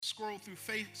scrolled through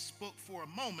Facebook for a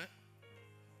moment,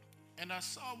 and I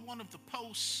saw one of the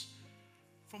posts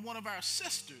from one of our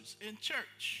sisters in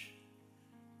church.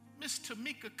 Miss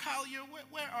Tamika Collier,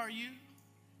 where are you?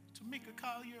 Tamika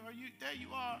Collier, are you there? You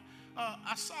are.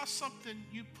 I saw something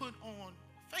you put on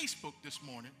Facebook this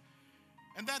morning,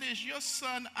 and that is your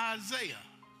son Isaiah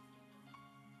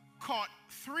caught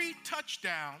 3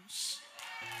 touchdowns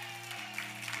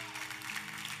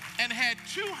and had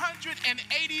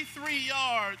 283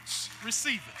 yards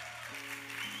receiving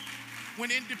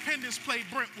when Independence played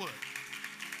Brentwood.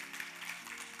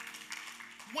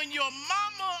 When your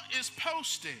mama is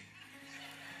posting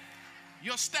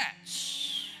your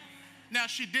stats, now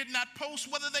she did not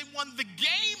post whether they won the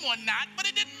game or not, but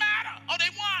it didn't matter. Oh,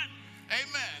 they won.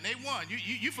 Amen. They won.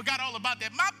 You forgot all about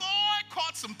that. My boy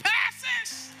caught some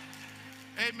passes.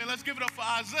 Amen. Let's give it up for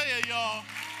Isaiah, y'all.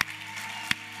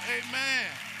 Amen.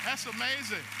 That's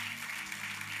amazing.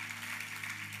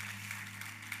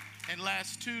 And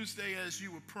last Tuesday, as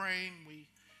you were praying, we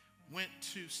went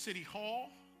to City Hall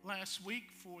last week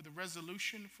for the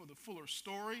resolution for the Fuller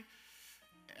story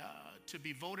to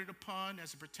be voted upon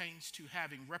as it pertains to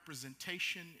having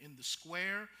representation in the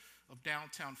square of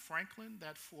downtown Franklin,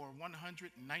 that for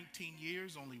 119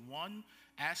 years only one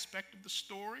aspect of the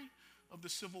story of the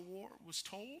Civil War was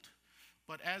told.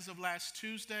 But as of last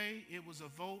Tuesday, it was a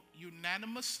vote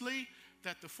unanimously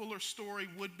that the Fuller story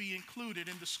would be included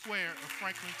in the square of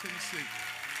Franklin, Tennessee.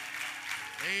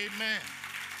 Amen.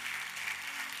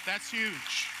 That's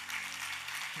huge.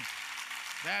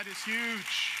 That is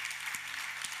huge.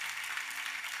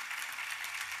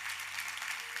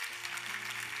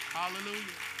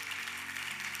 Hallelujah.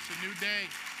 It's a new day.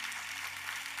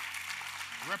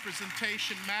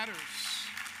 Representation matters.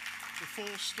 The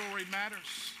full story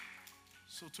matters.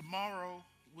 So tomorrow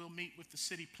we'll meet with the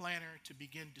city planner to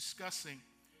begin discussing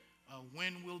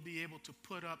when we'll be able to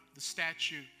put up the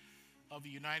statue of a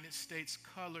United States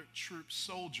colored troop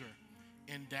soldier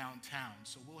in downtown.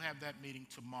 So we'll have that meeting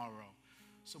tomorrow.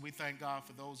 So we thank God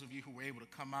for those of you who were able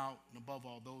to come out, and above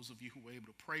all, those of you who were able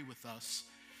to pray with us.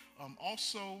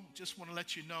 Also, just want to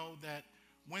let you know that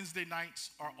Wednesday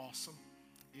nights are awesome.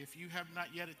 If you have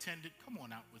not yet attended, come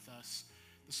on out with us.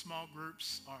 The small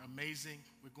groups are amazing.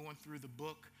 We're going through the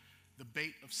book, The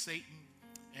Bait of Satan,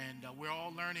 and we're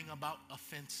all learning about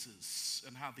offenses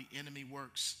and how the enemy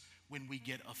works when we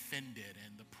get offended,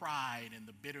 and the pride and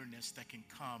the bitterness that can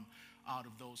come out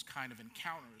of those kind of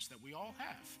encounters that we all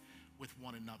have with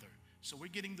one another. So we're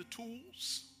getting the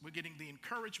tools, we're getting the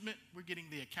encouragement, we're getting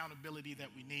the accountability that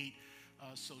we need.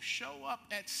 So show up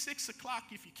at 6 o'clock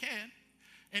if you can.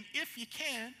 And if you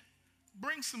can,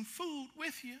 bring some food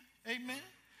with you. Amen.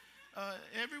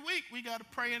 Every week we got to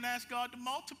pray and ask God to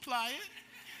multiply it.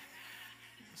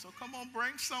 So come on,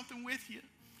 bring something with you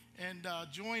and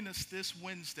join us this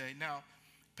Wednesday. Now,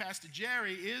 Pastor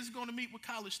Jerry is going to meet with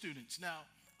college students. Now,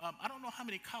 I don't know how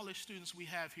many college students we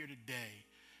have here today,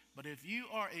 but if you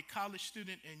are a college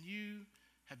student and you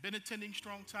have been attending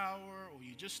Strong Tower or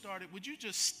you just started, would you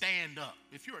just stand up?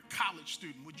 If you're a college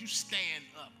student, would you stand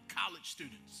up? College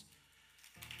students.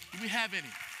 Do we have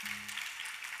any?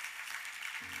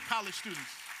 College students.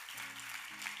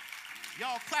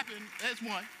 Y'all clapping. There's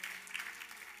one.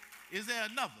 Is there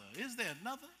another? Is there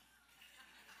another?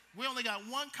 We only got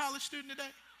one college student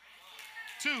today?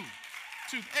 Two.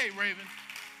 Hey, Raven.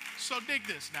 So dig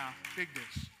this now. Dig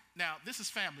this. Now, this is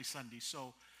Family Sunday,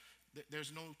 so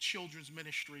there's no children's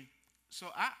ministry. So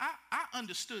I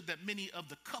understood that many of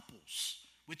the couples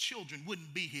with children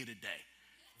wouldn't be here today,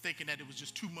 thinking that it was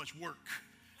just too much work.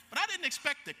 But I didn't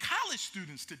expect the college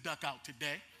students to duck out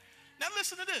today. Now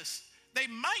listen to this. They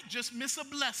might just miss a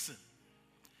blessing.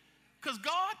 Because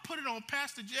God put it on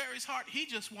Pastor Jerry's heart. He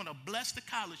just want to bless the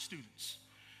college students.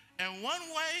 And one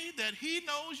way that he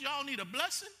knows y'all need a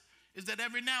blessing is that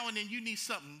every now and then you need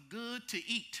something good to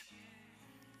eat.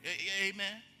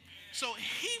 Amen. So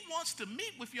he wants to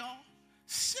meet with y'all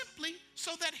simply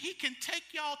so that he can take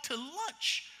y'all to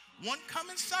lunch one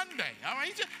coming Sunday. All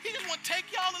right? He just want to take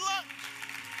y'all to lunch.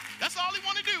 That's all he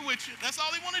want to do with you. That's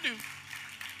all he want to do.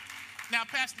 Now,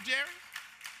 Pastor Jerry,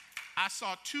 I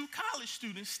saw 2 college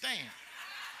students stand.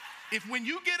 If when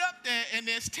you get up there and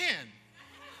there's 10,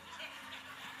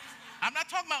 I'm not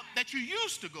talking about that you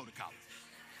used to go to college.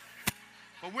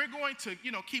 But we're going to,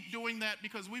 keep doing that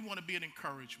because we want to be an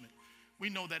encouragement. We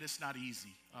know that it's not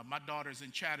easy. My daughter's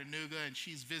in Chattanooga and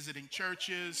she's visiting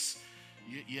churches.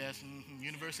 Yes,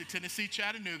 University of Tennessee,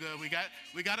 Chattanooga.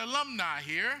 We got alumni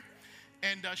here.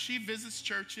 And she visits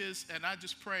churches, and I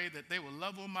just pray that they will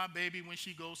love on my baby when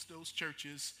she goes to those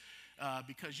churches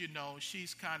because,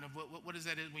 she's kind of, what is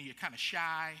that when you're kind of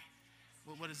shy?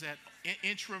 what is that?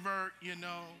 Introvert, you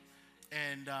know.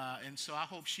 And so I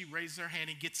hope she raises her hand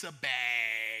and gets a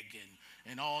bag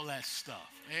and all that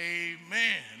stuff.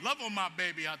 Amen. Love on my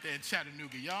baby out there in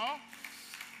Chattanooga, y'all.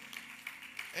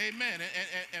 Amen.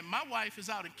 And my wife is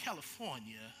out in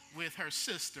California with her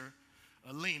sister,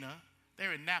 Alina.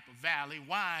 They're in Napa Valley,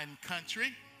 wine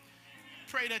country.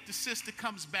 Pray that the sister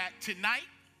comes back tonight.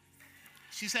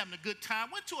 She's having a good time.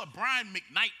 Went to a Brian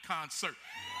McKnight concert.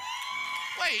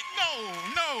 Wait, no.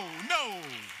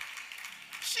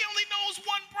 She only knows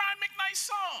one Brian McKnight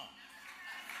song.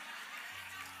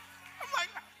 I'm like,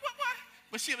 what?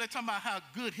 But she was talking about how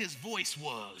good his voice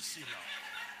was, you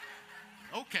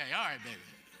know. Okay, all right, baby.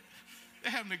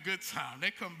 They're having a good time.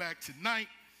 They come back tonight.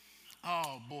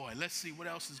 Oh, boy, let's see what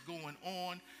else is going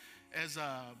on. As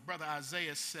Brother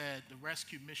Isaiah said, the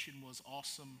rescue mission was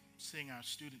awesome, seeing our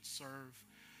students serve.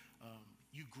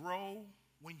 You grow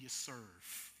when you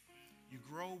serve. You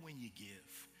grow when you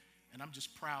give. And I'm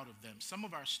just proud of them. Some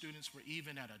of our students were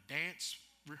even at a dance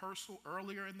rehearsal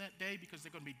earlier in that day because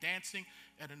they're going to be dancing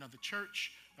at another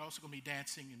church. They're also going to be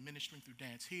dancing and ministering through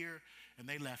dance here. And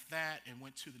they left that and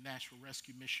went to the National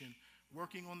Rescue Mission,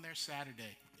 working on their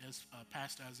Saturday, as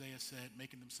Pastor Isaiah said,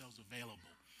 making themselves available.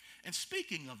 And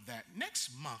speaking of that,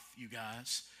 next month, you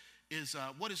guys, is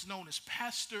what is known as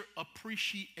Pastor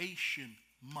Appreciation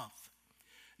Month.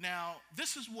 Now,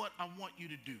 this is what I want you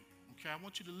to do, okay? I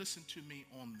want you to listen to me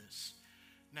on this.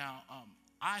 Now,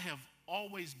 I have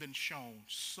always been shown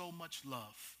so much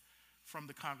love from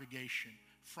the congregation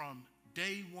from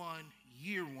day one,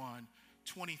 year one,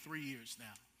 23 years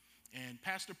now. And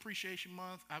Pastor Appreciation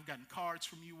Month, I've gotten cards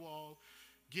from you all,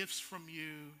 gifts from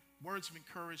you, words of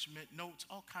encouragement, notes,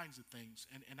 all kinds of things.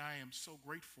 And I am so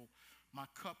grateful. My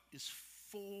cup is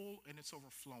full and it's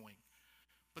overflowing.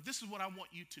 But this is what I want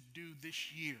you to do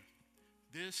this year.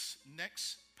 This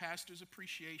next Pastor's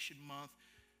Appreciation Month,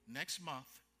 next month,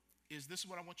 this is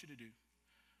what I want you to do.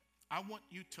 I want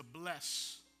you to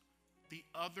bless the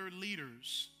other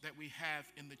leaders that we have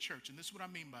in the church. And this is what I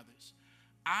mean by this.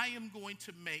 I am going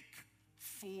to make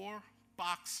 4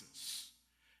 boxes,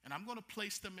 and I'm going to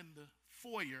place them in the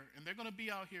foyer, and they're going to be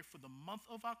out here for the month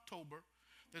of October.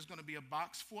 There's going to be a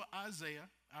box for Isaiah,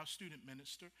 our student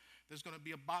minister. There's going to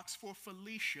be a box for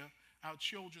Felicia, our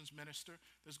children's minister.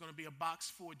 There's going to be a box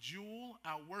for Jewel,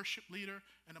 our worship leader,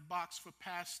 and a box for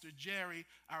Pastor Jerry,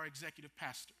 our executive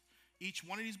pastor. Each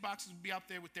one of these boxes will be out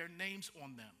there with their names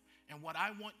on them. And what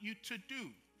I want you to do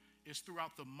is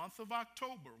throughout the month of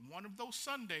October, one of those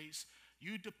Sundays,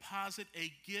 you deposit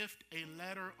a gift, a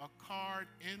letter, a card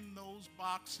in those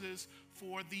boxes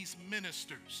for these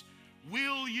ministers.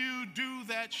 Will you do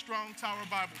that, Strong Tower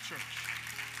Bible Church?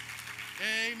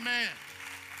 Amen.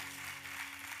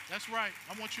 That's right.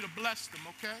 I want you to bless them,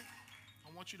 okay?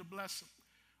 I want you to bless them.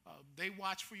 They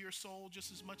watch for your soul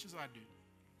just as much as I do.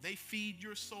 They feed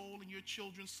your soul and your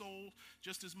children's soul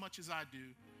just as much as I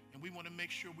do. And we want to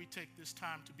make sure we take this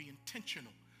time to be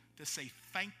intentional, to say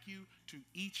thank you to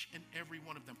each and every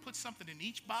one of them. Put something in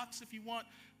each box if you want,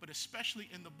 but especially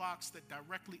in the box that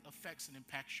directly affects and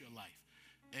impacts your life.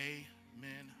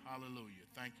 Amen. Hallelujah.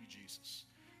 Thank you, Jesus.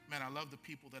 Man, I love the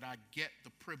people that I get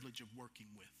the privilege of working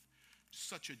with.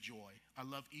 Such a joy. I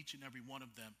love each and every one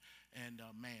of them. And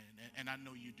and I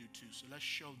know you do too. So let's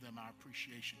show them our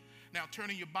appreciation. Now,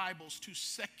 turning your Bibles to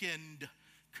 2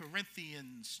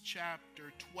 Corinthians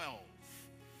chapter 12.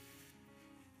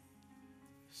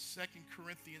 2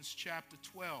 Corinthians chapter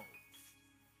 12.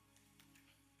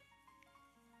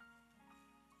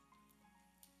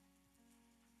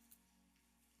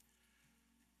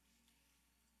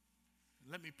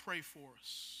 Let me pray for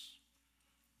us.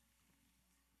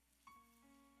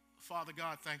 Father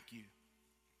God, thank you.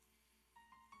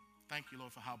 Thank you,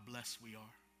 Lord, for how blessed we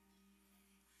are.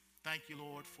 Thank you,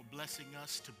 Lord, for blessing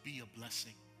us to be a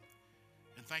blessing.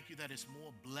 And thank you that it's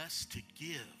more blessed to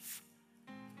give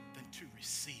than to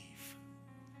receive.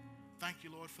 Thank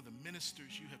you, Lord, for the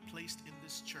ministers you have placed in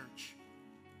this church.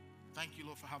 Thank you,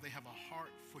 Lord, for how they have a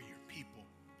heart for your people.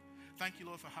 Thank you,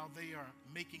 Lord, for how they are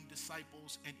making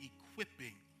disciples and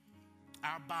equipping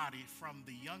our body from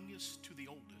the youngest to the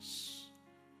oldest.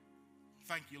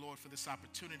 Thank you, Lord, for this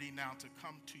opportunity now to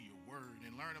come to your word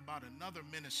and learn about another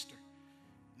minister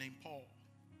named Paul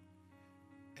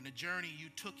and the journey you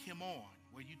took him on,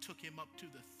 where you took him up to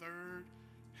the third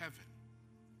heaven.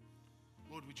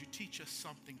 Lord, would you teach us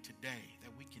something today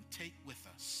that we can take with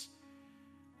us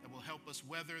that will help us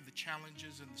weather the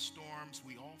challenges and the storms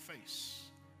we all face,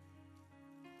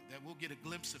 that we'll get a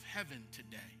glimpse of heaven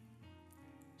today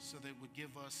so that it would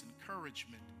give us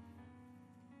encouragement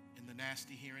in the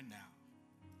nasty here and now.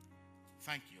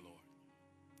 Thank you, Lord.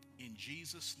 In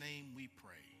Jesus' name we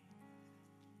pray.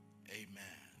 Amen.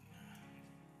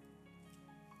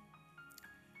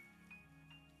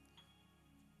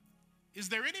 Is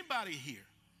there anybody here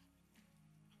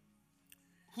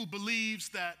who believes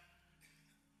that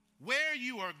where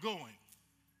you are going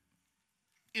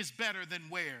is better than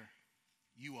where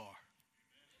you are?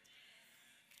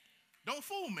 Don't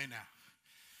fool me now.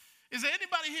 Is there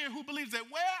anybody here who believes that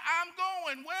where I'm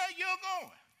going, where you're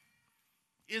going,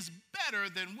 is better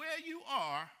than where you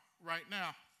are right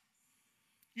now?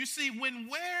 You see, when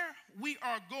where we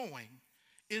are going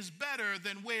is better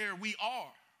than where we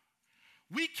are,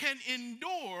 we can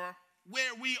endure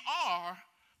where we are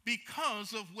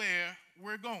because of where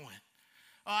we're going.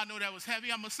 Oh, I know that was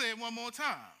heavy. I'm going to say it one more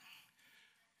time.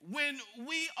 When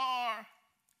we are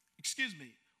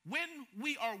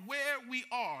where we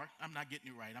are, I'm not getting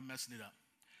it right. I'm messing it up.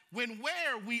 When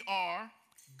where we are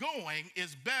going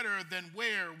is better than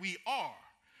where we are,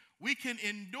 we can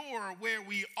endure where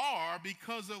we are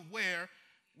because of where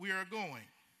we are going.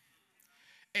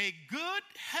 A good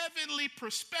heavenly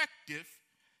perspective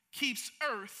keeps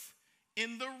earth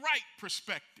in the right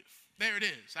perspective. There it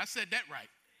is. I said that right.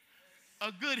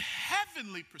 A good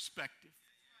heavenly perspective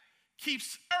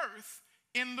keeps earth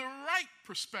in the right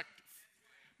perspective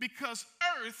because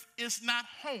earth is not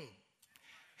home.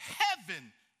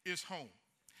 Heaven is home.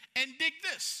 And dig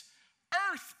this,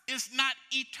 earth is not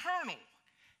eternal.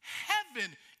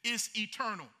 Heaven is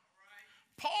eternal.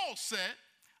 Paul said,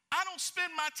 I don't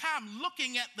spend my time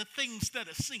looking at the things that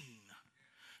are seen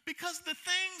because the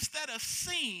things that are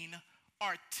seen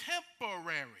are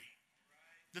temporary.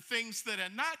 The things that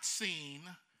are not seen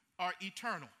are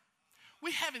eternal.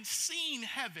 We haven't seen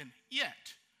heaven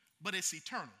yet, but it's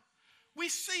eternal. We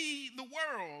see the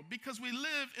world because we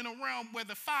live in a realm where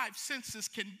the five senses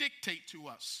can dictate to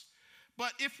us.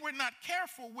 But if we're not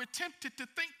careful, we're tempted to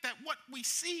think that what we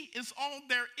see is all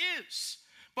there is.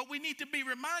 But we need to be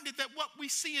reminded that what we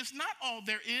see is not all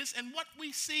there is, and what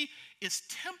we see is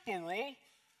temporal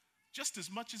just as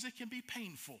much as it can be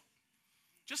painful.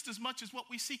 Just as much as what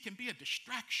we see can be a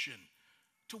distraction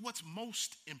to what's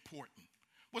most important.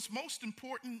 What's most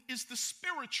important is the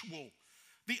spiritual,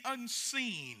 the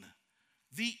unseen,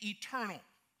 the eternal.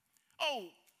 Oh,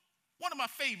 one of my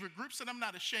favorite groups, and I'm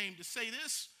not ashamed to say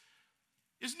this,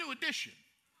 is New Edition.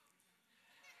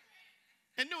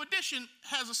 And New Edition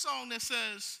has a song that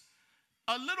says,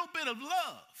 a little bit of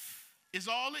love is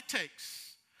all it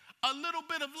takes. A little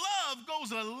bit of love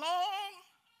goes a long,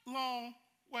 long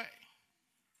way.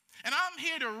 And I'm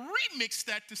here to remix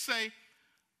that to say,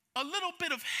 a little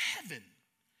bit of heaven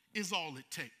is all it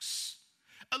takes.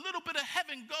 A little bit of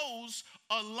heaven goes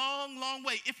a long, long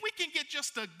way. If we can get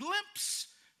just a glimpse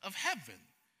of heaven,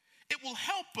 it will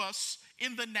help us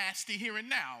in the nasty here and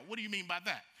now. What do you mean by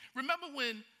that? Remember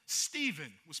when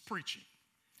Stephen was preaching?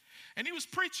 And he was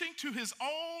preaching to his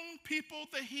own people,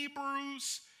 the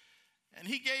Hebrews, and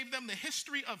he gave them the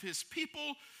history of his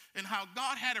people and how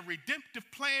God had a redemptive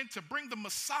plan to bring the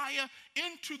Messiah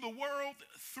into the world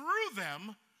through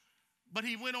them. But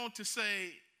he went on to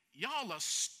say, y'all are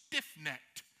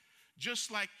stiff-necked,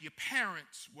 just like your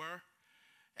parents were.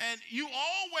 And you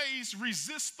always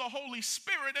resist the Holy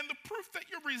Spirit. And the proof that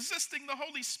you're resisting the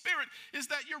Holy Spirit is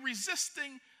that you're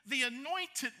resisting the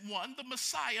anointed one, the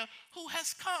Messiah, who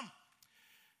has come.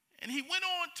 And he went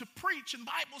on to preach, and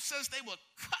the Bible says they were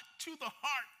cut to the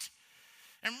heart.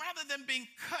 And rather than being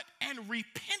cut and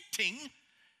repenting,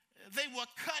 they were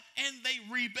cut and they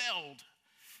rebelled.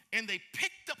 And they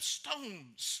picked up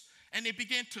stones and they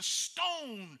began to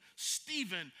stone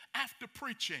Stephen after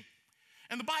preaching.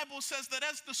 And the Bible says that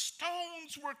as the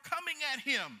stones were coming at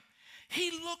him,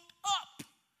 he looked up.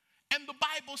 And the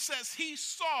Bible says he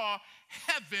saw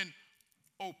heaven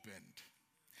opened.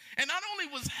 And not only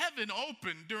was heaven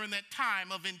opened during that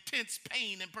time of intense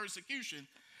pain and persecution,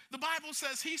 the Bible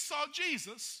says he saw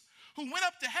Jesus, who went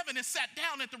up to heaven and sat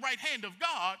down at the right hand of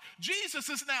God. Jesus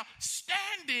is now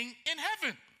standing in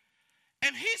heaven.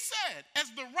 And he said, as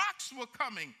the rocks were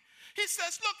coming, he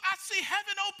says, look, I see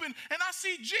heaven open and I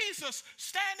see Jesus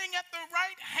standing at the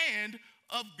right hand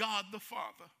of God the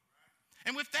Father.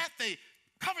 And with that, they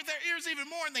covered their ears even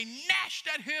more and they gnashed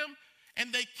at him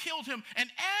and they killed him. And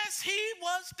as he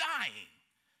was dying,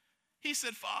 he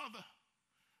said, Father,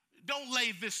 don't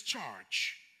lay this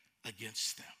charge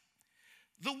against them.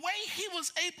 The way he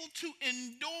was able to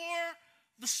endure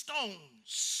the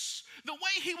stones, the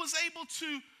way he was able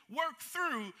to work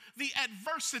through the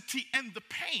adversity and the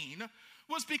pain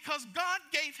was because God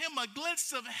gave him a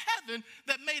glimpse of heaven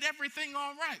that made everything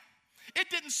all right. It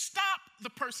didn't stop the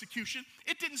persecution.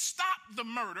 It didn't stop the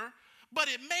murder, but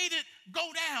it made it go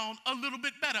down a little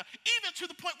bit better, even to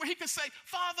the point where he could say,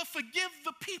 Father, forgive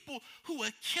the people who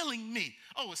are killing me.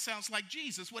 Oh, it sounds like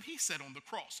Jesus, what he said on the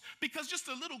cross, because just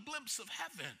a little glimpse of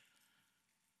heaven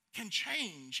can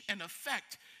change and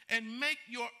affect and make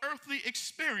your earthly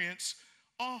experience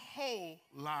a whole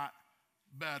lot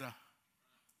better.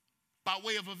 By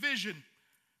way of a vision,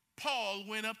 Paul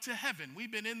went up to heaven.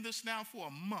 We've been in this now for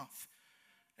a month.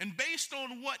 And based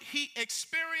on what he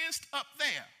experienced up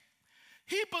there,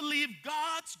 he believed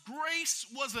God's grace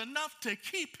was enough to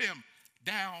keep him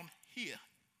down here.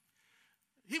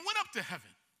 He went up to heaven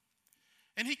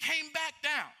and he came back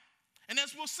down. And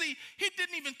as we'll see, he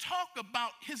didn't even talk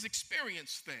about his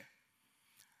experience there.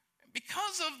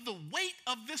 Because of the weight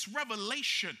of this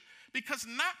revelation, because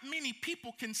not many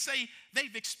people can say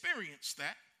they've experienced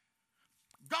that,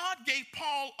 God gave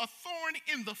Paul a thorn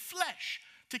in the flesh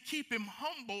to keep him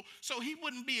humble so he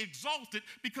wouldn't be exalted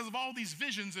because of all these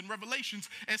visions and revelations,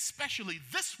 especially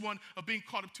this one of being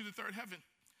caught up to the third heaven.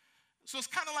 So it's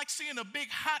kind of like seeing a big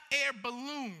hot air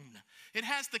balloon. It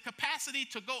has the capacity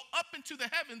to go up into the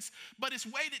heavens, but it's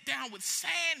weighted down with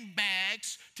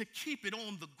sandbags to keep it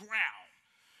on the ground.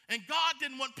 And God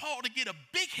didn't want Paul to get a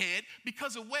big head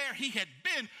because of where he had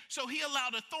been, so he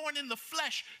allowed a thorn in the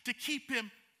flesh to keep him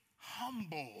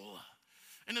humble.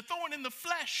 And the thorn in the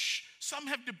flesh, some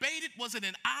have debated, was it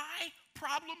an eye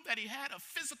problem that he had, a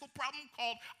physical problem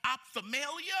called ophthalmia?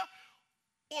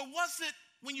 Or was it,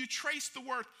 when you trace the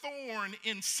word thorn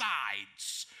in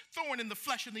sides, thorn in the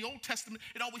flesh in the Old Testament,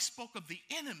 it always spoke of the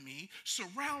enemy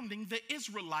surrounding the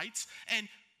Israelites and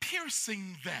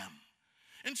piercing them.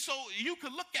 And so you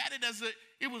could look at it as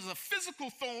it was a physical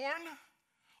thorn,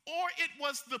 or it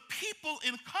was the people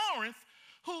in Corinth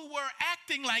who were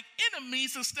acting like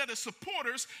enemies instead of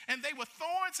supporters, and they were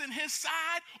thorns in his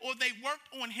side, or they worked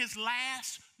on his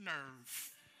last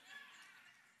nerve.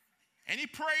 And he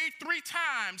prayed 3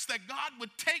 times that God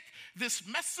would take this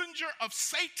messenger of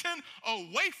Satan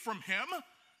away from him.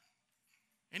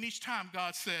 And each time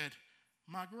God said,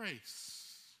 my grace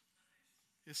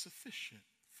is sufficient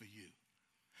for you.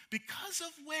 Because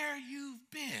of where you've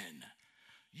been,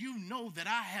 you know that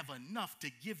I have enough to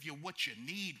give you what you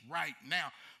need right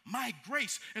now. My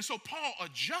grace. And so Paul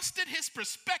adjusted his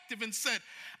perspective and said,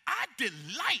 I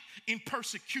delight in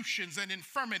persecutions and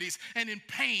infirmities and in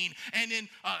pain and in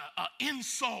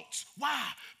insults. Why?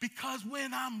 Because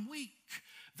when I'm weak,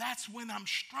 that's when I'm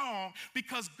strong,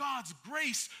 because God's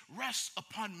grace rests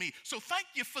upon me. So thank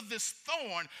you for this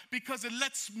thorn, because it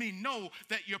lets me know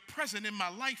that you're present in my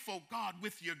life, oh God,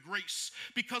 with your grace.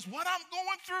 Because what I'm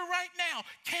going through right now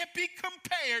can't be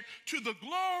compared to the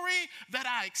glory that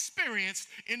I experienced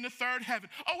in the third heaven.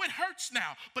 Oh, it hurts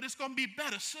now, but it's going to be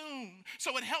better soon.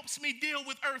 So it helps me deal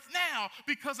with earth now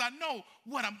because I know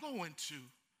what I'm going to.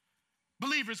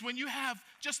 Believers, when you have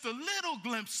just a little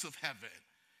glimpse of heaven,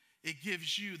 it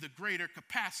gives you the greater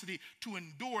capacity to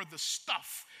endure the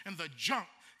stuff and the junk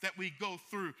that we go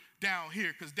through down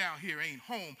here, because down here ain't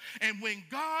home. And when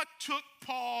God took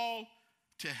Paul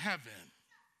to heaven,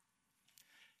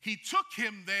 he took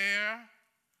him there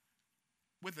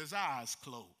with his eyes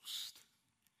closed.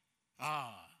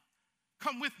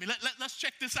 Come with me. Let's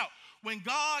check this out. When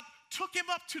God took him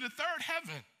up to the third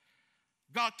heaven,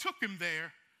 God took him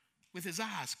there with his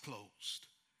eyes closed.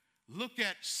 Look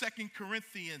at 2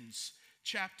 Corinthians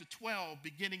chapter 12,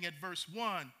 beginning at verse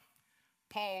 1.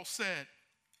 Paul said,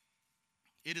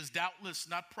 it is doubtless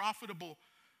not profitable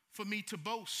for me to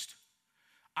boast.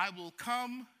 I will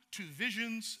come to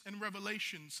visions and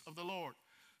revelations of the Lord.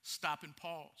 Stop and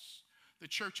pause. The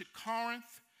church at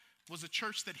Corinth was a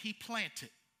church that he planted,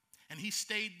 and he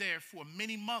stayed there for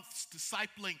many months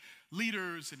discipling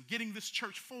leaders and getting this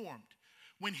church formed.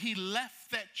 When he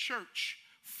left that church,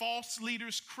 false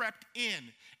leaders crept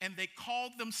in, and they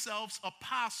called themselves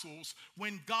apostles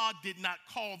when God did not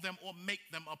call them or make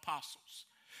them apostles.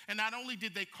 And not only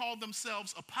did they call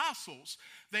themselves apostles,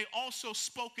 they also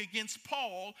spoke against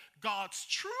Paul, God's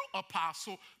true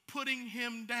apostle, putting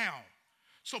him down.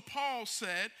 So Paul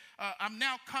said, I'm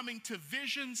now coming to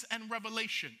visions and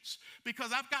revelations,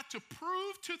 because I've got to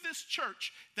prove to this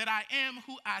church that I am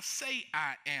who I say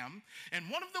I am. And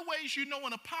one of the ways you know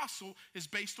an apostle is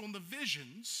based on the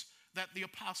visions that the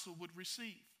apostle would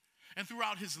receive. And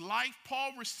throughout his life,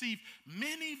 Paul received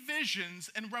many visions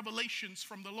and revelations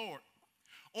from the Lord.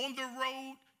 On the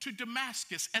road to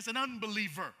Damascus as an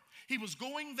unbeliever, he was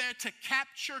going there to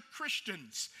capture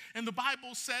Christians. And the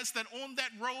Bible says that on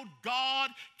that road,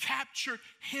 God captured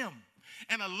him.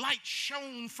 and a light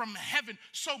shone from heaven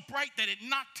so bright that it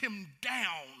knocked him down.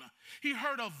 He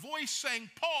heard a voice saying,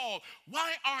 Paul,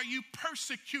 why are you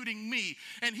persecuting me?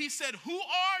 And he said, who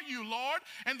are you, Lord?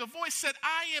 And the voice said,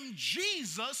 I am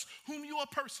Jesus whom you are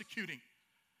persecuting.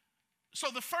 So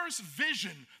the first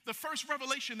vision, the first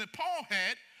revelation that Paul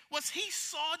had was he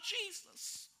saw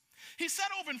Jesus. He said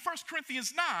over in 1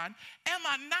 Corinthians 9, am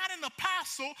I not an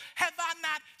apostle? Have I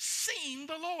not seen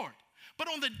the Lord? But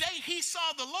on the day he saw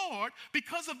the Lord,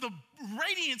 because of the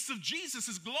radiance of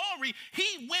Jesus' glory,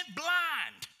 he went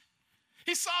blind.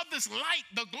 He saw this light,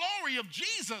 the glory of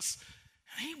Jesus,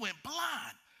 and he went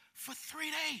blind for 3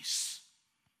 days.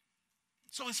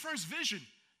 So his first vision,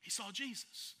 he saw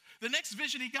Jesus. The next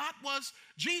vision he got was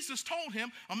Jesus told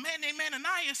him, a man named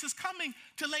Ananias is coming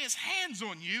to lay his hands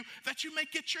on you that you may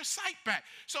get your sight back.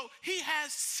 So he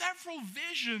has several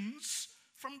visions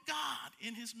from God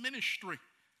in his ministry,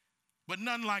 but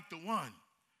none like the one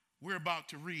we're about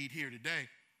to read here today.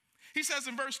 He says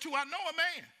in verse 2, I know a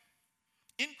man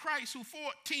in Christ who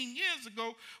 14 years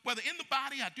ago, whether in the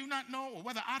body I do not know, or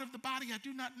whether out of the body I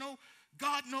do not know,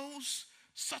 God knows,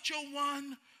 such a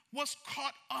one was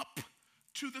caught up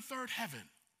to the third heaven.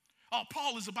 Oh,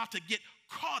 Paul is about to get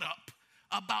caught up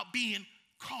about being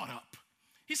caught up.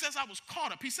 He says, I was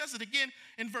caught up. He says it again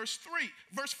in verse 4.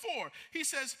 He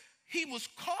says, he was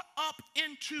caught up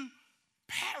into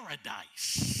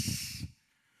paradise.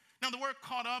 Now, the word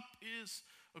caught up is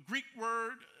a Greek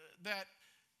word that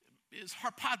is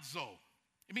harpazo.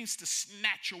 It means to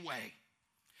snatch away.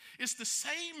 It's the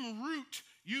same root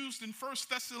used in 1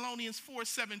 Thessalonians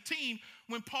 4:17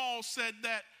 when Paul said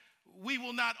that we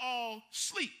will not all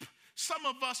sleep. Some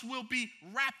of us will be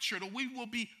raptured, or we will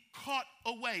be caught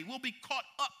away. We'll be caught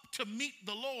up to meet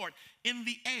the Lord in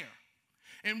the air.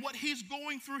 And what he's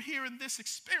going through here in this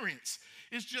experience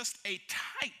is just a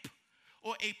type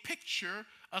or a picture,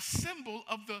 a symbol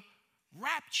of the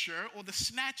rapture or the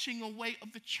snatching away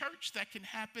of the church that can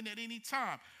happen at any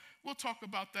time. We'll talk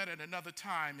about that at another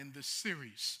time in this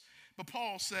series. But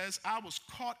Paul says, I was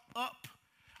caught up.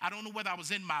 I don't know whether I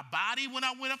was in my body when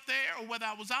I went up there or whether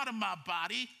I was out of my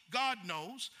body. God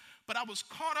knows. But I was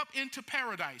caught up into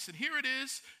paradise. And here it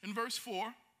is in verse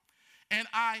 4. And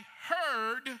I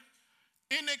heard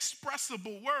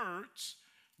inexpressible words,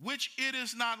 which it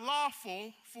is not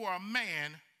lawful for a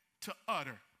man to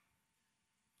utter.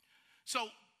 So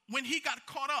when he got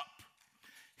caught up,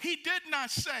 he did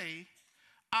not say,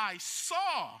 I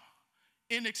saw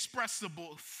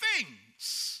inexpressible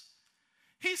things.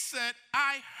 He said,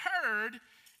 I heard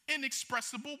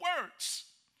inexpressible words.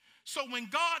 So when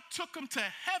God took him to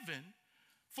heaven,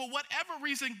 for whatever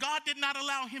reason, God did not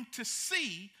allow him to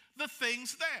see the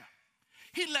things there.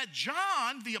 He let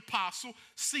John, the apostle,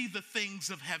 see the things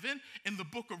of heaven in the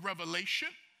book of Revelation.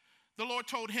 The Lord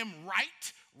told him,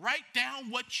 write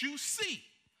down what you see.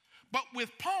 But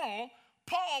with Paul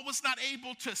was not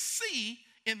able to see.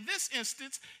 In this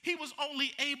instance, he was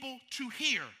only able to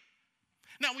hear.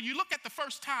 Now, when you look at the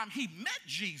first time he met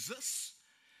Jesus,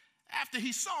 after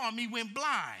he saw him, he went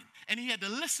blind, and he had to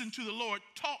listen to the Lord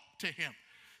talk to him.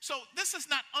 So this is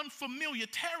not unfamiliar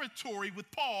territory with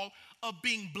Paul of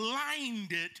being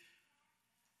blinded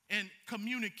and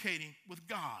communicating with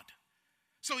God.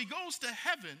 So he goes to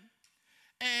heaven,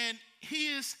 and he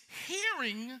is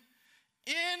hearing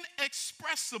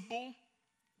inexpressible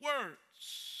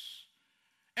words.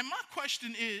 And my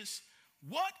question is,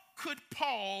 what could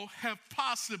Paul have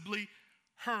possibly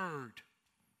heard?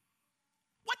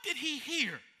 What did he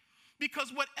hear?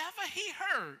 Because whatever he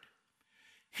heard,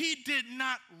 he did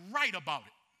not write about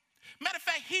it. Matter of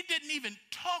fact, he didn't even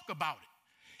talk about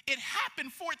it. It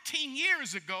happened 14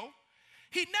 years ago.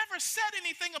 He never said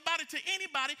anything about it to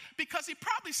anybody because he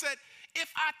probably said,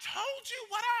 if I told you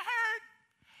what I heard,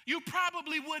 you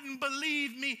probably wouldn't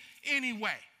believe me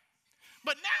anyway.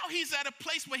 But now he's at a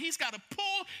place where he's got to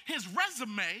pull his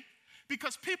resume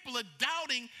because people are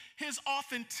doubting his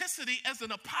authenticity as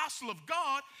an apostle of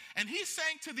God. And he's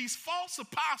saying to these false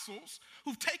apostles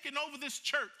who've taken over this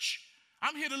church,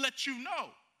 I'm here to let you know,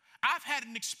 I've had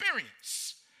an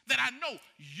experience that I know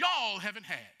y'all haven't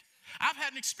had. I've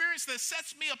had an experience that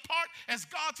sets me apart as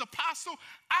God's apostle.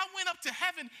 I went up to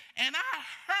heaven and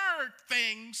I heard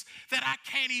things that I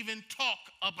can't even talk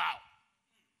about.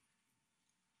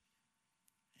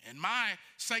 And my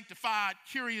sanctified,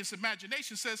 curious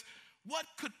imagination says, what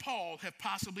could Paul have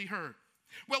possibly heard?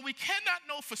 Well, we cannot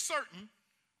know for certain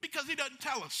because he doesn't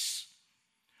tell us.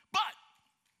 But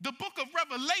the book of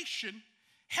Revelation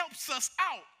helps us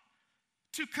out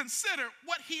to consider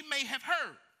what he may have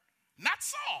heard. Not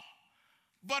saw,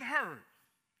 but heard.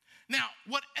 Now,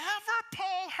 whatever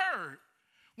Paul heard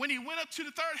when he went up to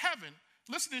the third heaven,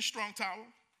 Listen to this, Strong Tower.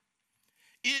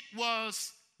 It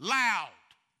was loud.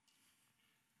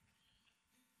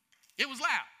 It was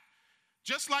loud.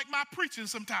 Just like my preaching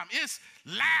sometimes. It's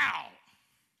loud.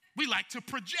 We like to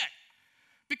project.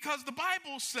 Because the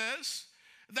Bible says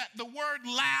that the word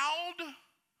loud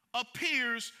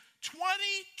appears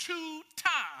 22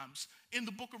 times in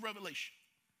the book of Revelation.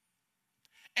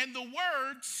 And the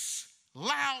words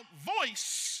loud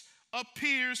voice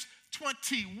appears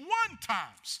 21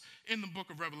 times in the book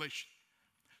of Revelation.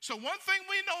 So one thing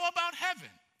we know about heaven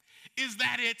is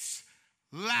that it's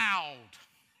loud.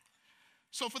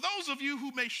 So for those of you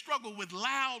who may struggle with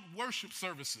loud worship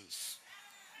services,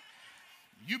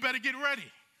 you better get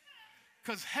ready,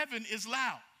 because heaven is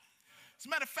loud. As a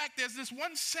matter of fact, there's this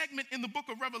one segment in the book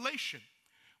of Revelation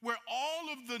where all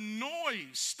of the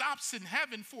noise stops in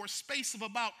heaven for a space of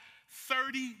about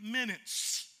 30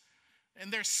 minutes.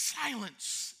 And there's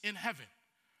silence in heaven.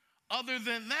 Other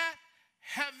than that,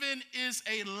 heaven is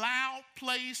a loud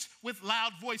place with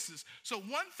loud voices. So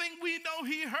one thing we know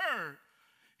he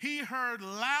heard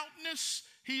loudness,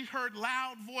 he heard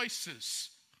loud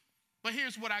voices. But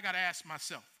here's what I got to ask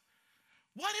myself.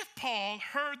 What if Paul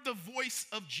heard the voice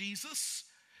of Jesus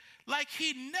like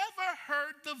he never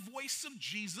heard the voice of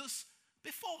Jesus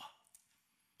before?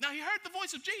 Now, he heard the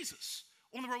voice of Jesus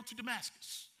on the road to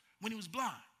Damascus when he was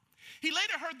blind. He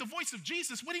later heard the voice of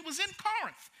Jesus when he was in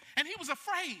Corinth, and he was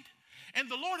afraid. And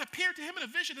the Lord appeared to him in a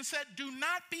vision and said, "Do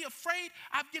not be afraid.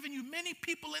 I've given you many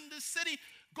people in this city.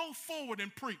 Go forward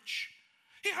and preach."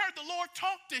 He heard the Lord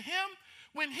talk to him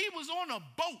when he was on a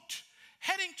boat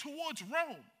heading towards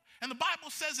Rome. And the Bible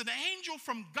says an angel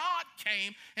from God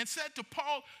came and said to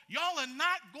Paul, "Y'all are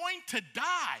not going to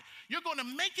die. You're going to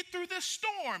make it through this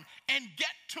storm and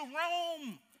get to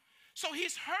Rome." So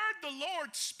he's heard the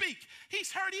Lord speak.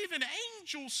 He's heard even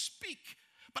angels speak.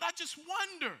 But I just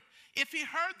wonder if he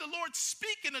heard the Lord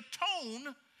speak in a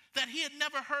tone that he had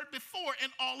never heard before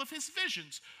in all of his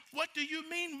visions. What do you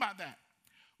mean by that?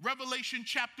 Revelation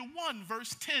chapter 1,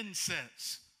 verse 10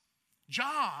 says,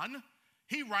 John,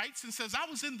 he writes and says, "I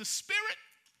was in the Spirit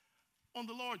on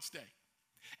the Lord's day,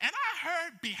 and I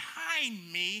heard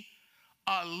behind me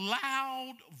a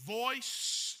loud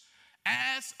voice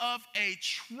as of a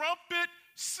trumpet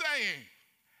saying,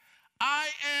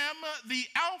 I am the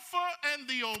Alpha and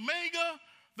the Omega,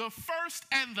 the first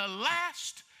and the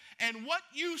last, and what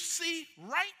you see,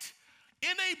 write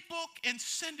in a book and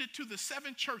send it to the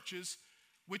 7 churches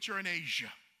which are in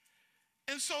Asia."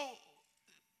 And so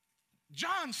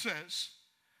John says,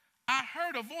 I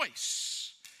heard a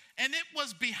voice, and it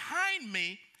was behind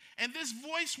me, and this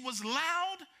voice was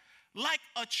loud like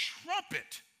a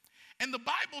trumpet. And the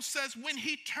Bible says when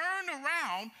he turned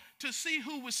around to see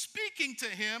who was speaking to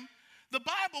him, the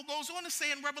Bible goes on to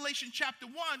say in Revelation chapter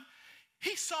 1,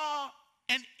 he saw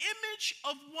an image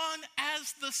of one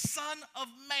as the Son of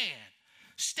Man,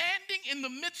 standing in the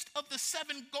midst of the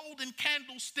 7 golden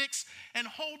candlesticks and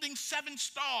holding 7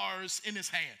 stars in his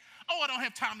hand. Oh, I don't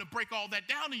have time to break all that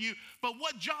down to you, but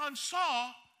what John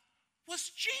saw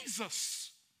was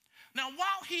Jesus. Now,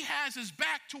 while he has his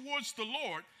back towards the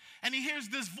Lord and he hears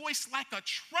this voice like a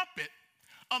trumpet,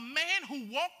 a man who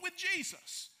walked with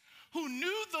Jesus, who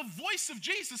knew the voice of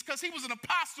Jesus because he was an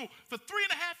apostle for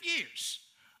 3.5 years,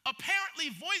 apparently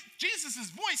Jesus'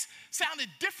 voice sounded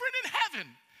different in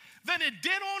heaven than it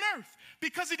did on earth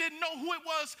because he didn't know who it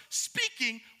was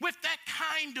speaking with that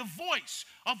kind of voice,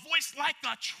 a voice like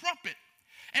a trumpet.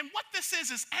 And what this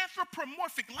is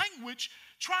anthropomorphic language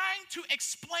trying to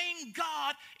explain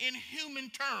God in human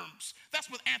terms. That's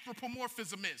what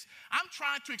anthropomorphism is. I'm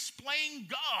trying to explain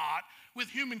God with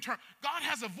human terms. God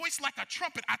has a voice like a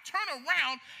trumpet. I turn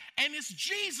around and it's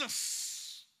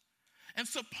Jesus. And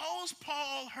suppose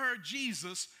Paul heard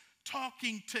Jesus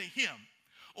talking to him,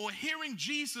 or hearing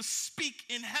Jesus speak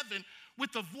in heaven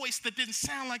with a voice that didn't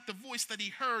sound like the voice that he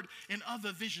heard in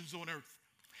other visions on earth.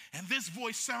 And this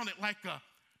voice sounded like a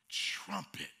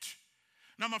trumpet.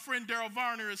 Now, my friend Daryl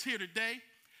Varner is here today.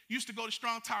 Used to go to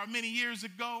Strong Tower many years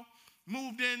ago.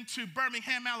 Moved into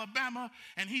Birmingham, Alabama,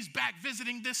 and he's back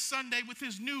visiting this Sunday with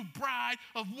his new bride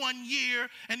of 1 year.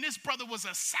 And this brother was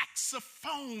a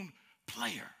saxophone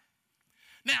player.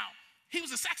 Now, he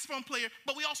was a saxophone player,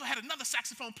 but we also had another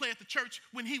saxophone player at the church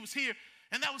when he was here,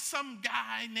 and that was some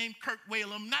guy named Kirk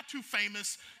Whalum, not too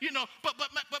famous, but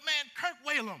man, Kirk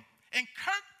Whalum. And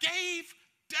Kirk gave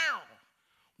Daryl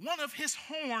one of his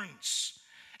horns,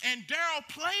 and Daryl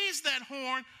plays that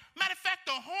horn. Matter of fact,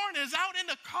 the horn is out in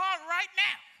the car right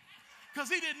now because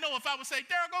he didn't know if I would say,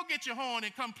 "Daryl, go get your horn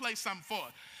and come play something for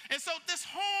us." And so this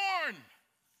horn,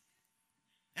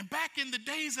 and back in the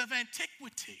days of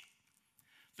antiquity,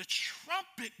 the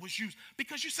trumpet was used.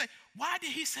 Because you say, why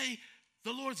did he say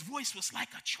the Lord's voice was like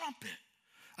a trumpet?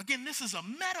 Again, this is a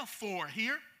metaphor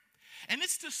here. And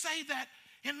it's to say that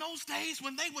in those days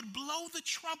when they would blow the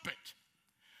trumpet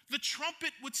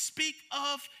would speak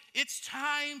of it's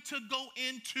time to go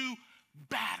into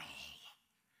battle.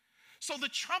 So the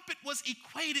trumpet was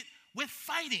equated with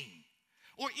fighting,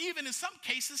 or even in some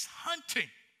cases, hunting.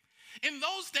 In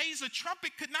those days, a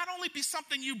trumpet could not only be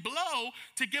something you blow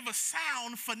to give a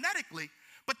sound phonetically,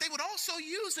 but they would also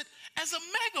use it as a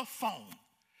megaphone.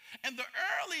 And the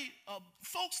early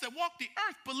folks that walked the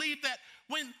earth believed that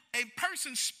when a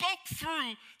person spoke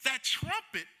through that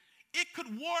trumpet, it could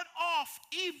ward off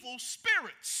evil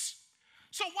spirits.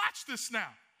 So watch this now.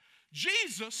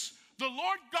 Jesus, the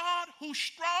Lord God, who's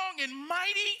strong and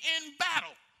mighty in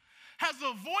battle, has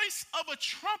a voice of a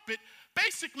trumpet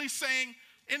basically saying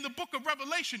in the book of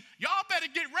Revelation, y'all better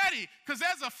get ready because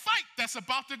there's a fight that's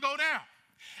about to go down.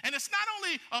 And it's not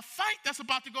only a fight that's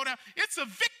about to go down, it's a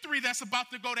victory that's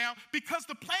about to go down, because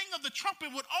the playing of the trumpet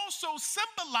would also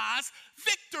symbolize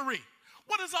victory.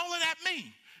 What does all of that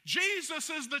mean? Jesus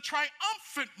is the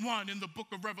triumphant one in the book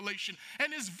of Revelation,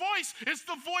 and his voice is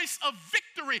the voice of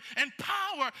victory and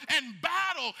power and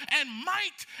battle and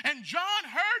might. And John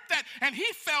heard that, and he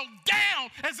fell down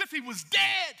as if he was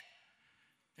dead.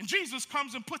 And Jesus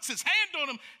comes and puts his hand on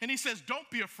him, and he says, don't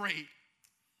be afraid,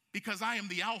 because I am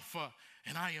the Alpha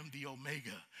and I am the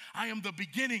Omega. I am the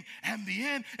beginning and the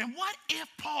end. And what if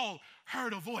Paul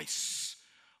heard a voice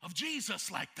of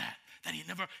Jesus like that?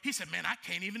 He said, man, I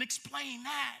can't even explain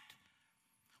that.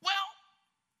 Well,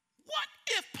 what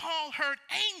if Paul heard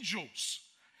angels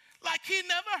like he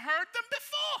never heard them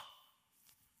before?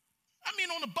 I mean,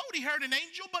 on the boat he heard an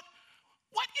angel, but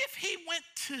what if he went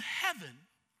to heaven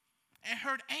and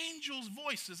heard angels'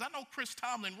 voices? I know Chris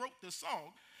Tomlin wrote this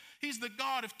song. He's the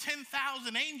God of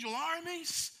 10,000 angel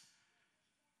armies.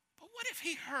 But what if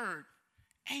he heard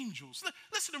angels?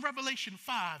 Listen to Revelation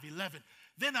 5:11.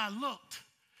 Then I looked,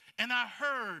 and I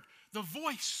heard the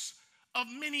voice of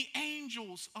many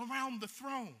angels around the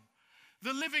throne,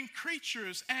 the living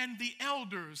creatures and the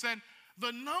elders, and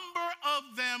the number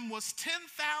of them was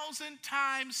 10,000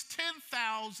 times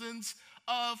 10,000s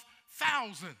of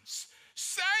thousands,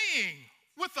 saying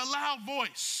with a loud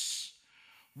voice,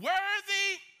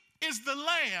 worthy is the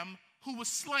Lamb who was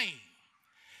slain.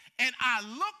 And I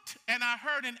looked and I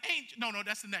heard an angel. No,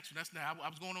 that's the next one. That's now. I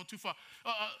was going on too far.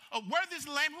 Worthy is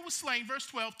the Lamb who was slain, verse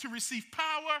 12, to receive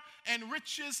power and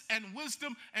riches and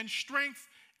wisdom and strength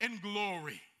and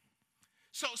glory.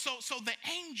 So the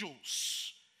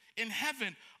angels in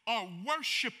heaven are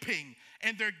worshiping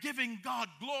and they're giving God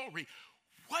glory.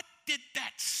 What did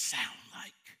that sound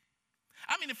like?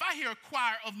 I mean, if I hear a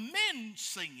choir of men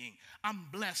singing, I'm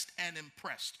blessed and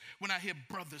impressed when I hear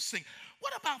brothers sing.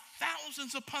 What about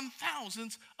thousands upon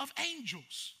thousands of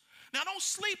angels? Now, don't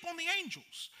sleep on the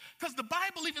angels, because the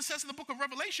Bible even says in the book of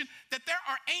Revelation that there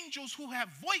are angels who have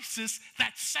voices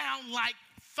that sound like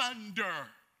thunder.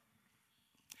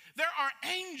 There are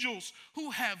angels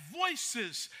who have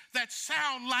voices that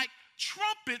sound like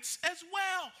trumpets as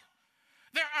well.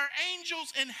 There are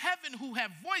angels in heaven who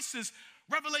have voices,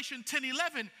 Revelation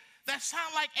 10:11, that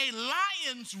sound like a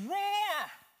lion's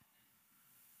roar.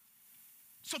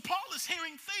 So Paul is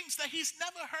hearing things that he's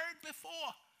never heard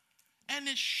before, and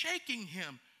it's shaking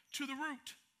him to the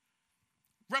root.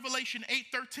 Revelation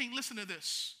 8:13, listen to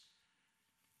this.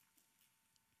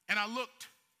 And I looked,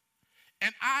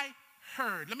 and I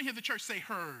heard. Let me hear the church say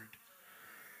heard.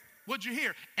 What'd you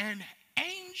hear? An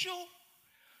angel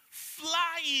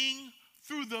flying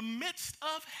through the midst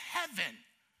of heaven,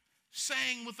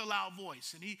 saying with a loud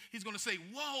voice. And he's going to say,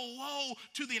 woe, woe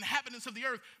to the inhabitants of the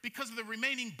earth, because of the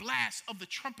remaining blast of the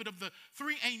trumpet of the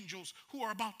three angels who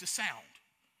are about to sound.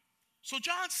 So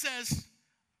John says,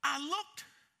 I looked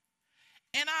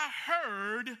and I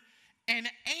heard an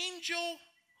angel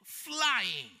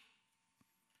flying.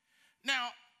 Now,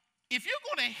 if you're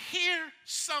going to hear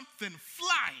something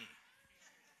flying,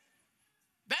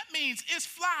 that means it's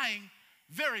flying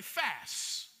very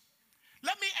fast.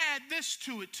 Let me add this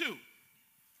to it too.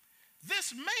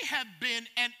 This may have been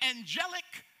an angelic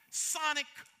sonic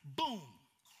boom.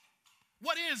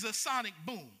 What is a sonic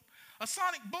boom? A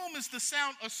sonic boom is the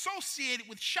sound associated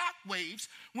with shock waves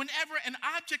whenever an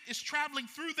object is traveling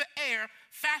through the air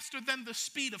faster than the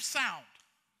speed of sound.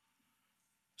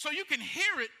 So you can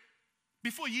hear it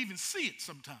before you even see it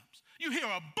sometimes. You hear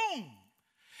a boom.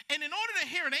 And in order to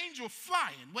hear an angel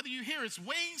flying, whether you hear its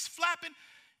wings flapping,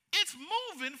 it's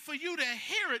moving for you to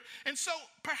hear it. And so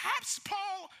perhaps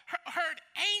Paul heard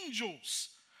angels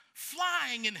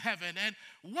flying in heaven and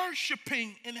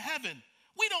worshiping in heaven.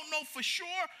 We don't know for sure.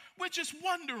 We're just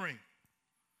wondering.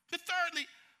 But thirdly,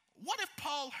 what if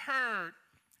Paul heard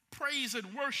praise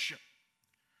and worship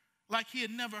like he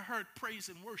had never heard praise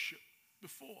and worship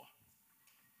before?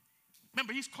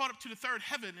 Remember, he's caught up to the third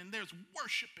heaven, and there's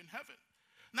worship in heaven.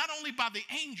 Not only by the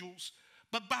angels,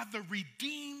 but by the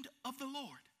redeemed of the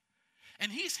Lord.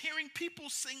 And he's hearing people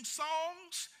sing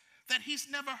songs that he's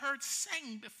never heard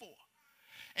sang before.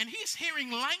 And he's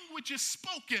hearing languages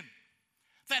spoken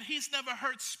that he's never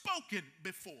heard spoken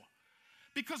before.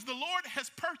 Because the Lord has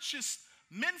purchased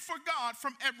men for God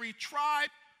from every tribe,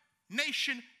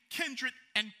 nation, kindred,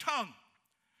 and tongue.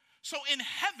 So in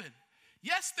heaven,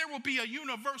 yes, there will be a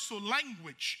universal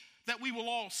language that we will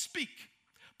all speak.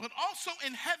 But also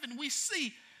in heaven, we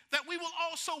see that we will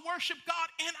also worship God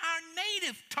in our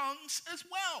native tongues as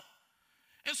well.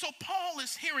 And so Paul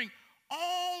is hearing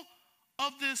all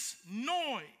of this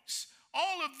noise,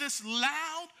 all of this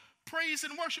loud praise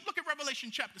and worship. Look at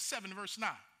Revelation chapter 7, verse 9.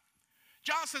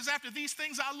 John says, after these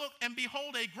things I looked, and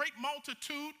behold, a great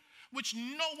multitude, which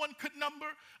no one could number,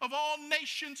 of all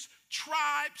nations,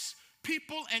 tribes,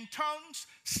 people, and tongues,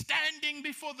 standing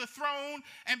before the throne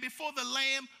and before the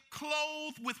Lamb,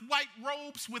 clothed with white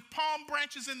robes, with palm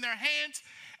branches in their hands,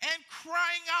 and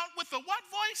crying out with a what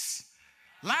voice?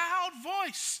 Loud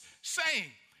voice,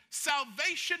 saying,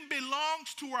 salvation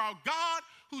belongs to our God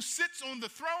who sits on the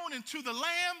throne and to the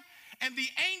Lamb. And the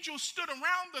angels stood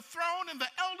around the throne, and the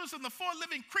elders and the four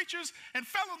living creatures, and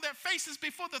fell on their faces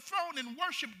before the throne and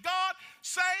worshiped God,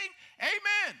 saying,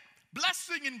 Amen.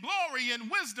 Blessing and glory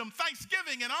and wisdom,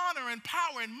 thanksgiving and honor and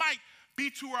power and might be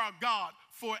to our God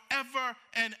forever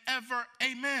and ever.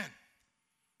 Amen.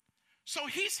 So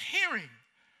he's hearing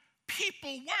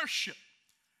people worship,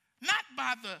 not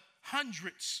by the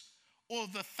hundreds or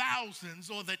the thousands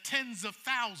or the tens of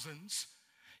thousands.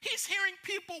 He's hearing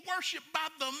people worship by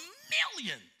the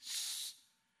millions.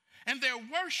 And they're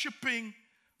worshiping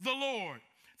the Lord.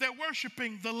 They're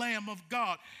worshiping the Lamb of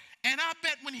God. And I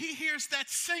bet when he hears that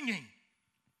singing,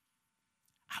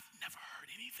 I've never heard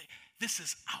anything. This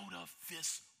is out of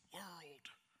this world.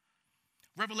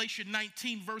 Revelation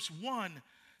 19 verse 1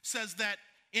 says that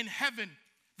in heaven,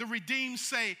 the redeemed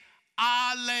say,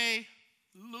 Alleluia.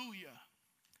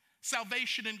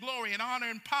 Salvation and glory and honor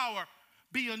and power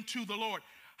be unto the Lord.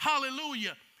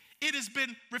 Hallelujah. It has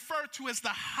been referred to as the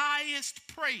highest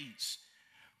praise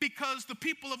because the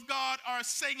people of God are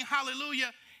saying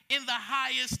hallelujah in the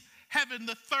highest heaven,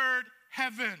 the third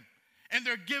heaven. And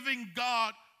they're giving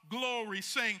God glory,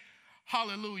 saying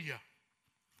hallelujah.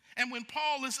 And when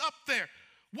Paul is up there,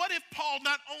 what if Paul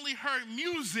not only heard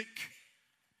music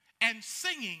and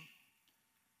singing,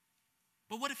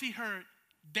 but what if he heard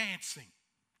dancing?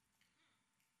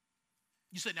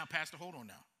 You said, now, Pastor, hold on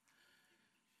now.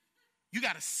 You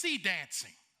got to see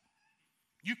dancing.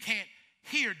 You can't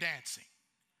hear dancing.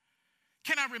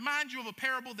 Can I remind you of a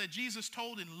parable that Jesus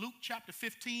told in Luke chapter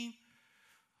 15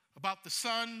 about the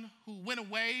son who went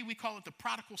away? We call it the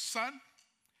prodigal son.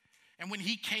 And when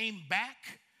he came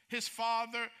back, his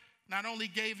father not only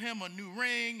gave him a new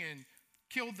ring and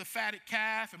killed the fatted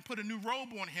calf and put a new robe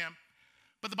on him,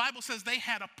 but the Bible says they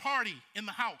had a party in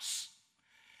the house.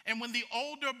 And when the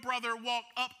older brother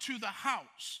walked up to the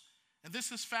house, and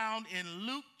this is found in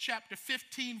Luke chapter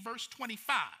 15, verse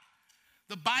 25,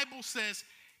 the Bible says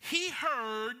he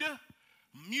heard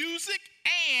music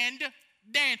and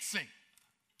dancing.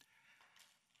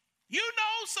 You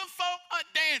know some folk are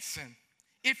dancing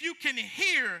if you can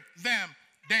hear them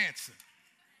dancing.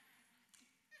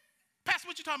 Pastor,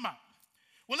 what you talking about?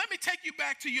 Well, let me take you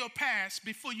back to your past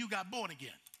before you got born again.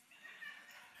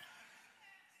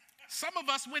 Some of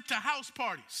us went to house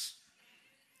parties.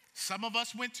 Some of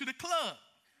us went to the club.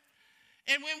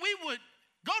 And when we would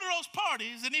go to those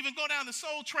parties and even go down the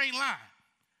Soul Train line,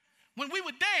 when we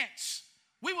would dance,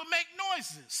 we would make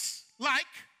noises like,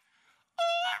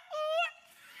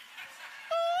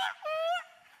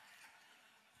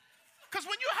 because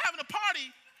when you're having a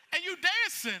party and you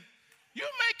dancing,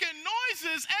 you're making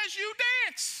noises as you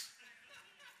dance.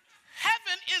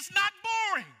 Heaven is not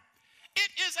boring.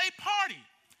 It is a party.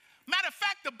 Matter of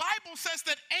fact, the Bible says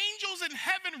that angels in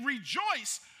heaven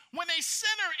rejoice when a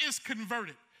sinner is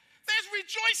converted. There's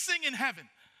rejoicing in heaven.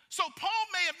 So Paul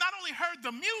may have not only heard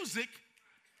the music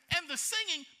and the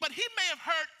singing, but he may have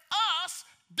heard us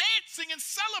dancing and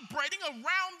celebrating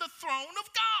around the throne of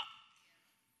God.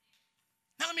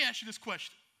 Now let me ask you this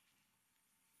question.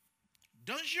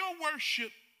 Does your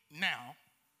worship now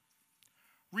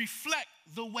reflect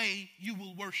the way you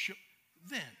will worship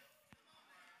then?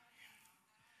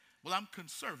 Well, I'm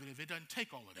conservative. It doesn't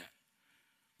take all of that.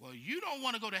 Well, you don't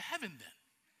want to go to heaven then,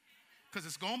 because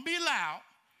it's going to be loud.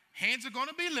 Hands are going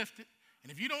to be lifted.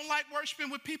 And if you don't like worshiping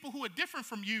with people who are different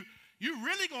from you, you're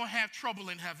really going to have trouble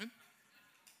in heaven.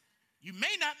 You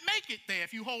may not make it there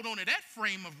if you hold on to that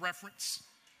frame of reference.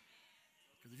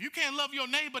 Because if you can't love your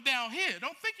neighbor down here,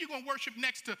 don't think you're going to worship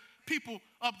next to people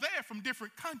up there from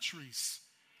different countries.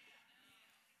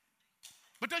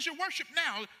 But does your worship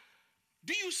now,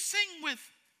 do you sing with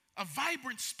a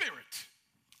vibrant spirit?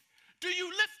 Do you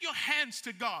lift your hands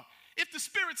to God? If the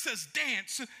Spirit says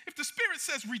dance, if the Spirit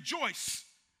says rejoice,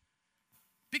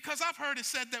 because I've heard it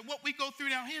said that what we go through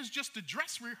down here is just a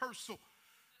dress rehearsal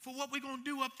for what we're going to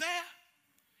do up there.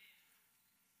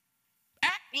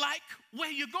 Act like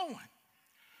where you're going.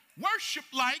 Worship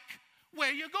like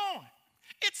where you're going.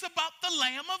 It's about the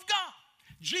Lamb of God,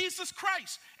 Jesus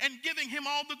Christ, and giving him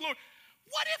all the glory.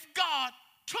 What if God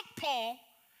took Paul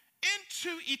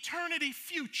into eternity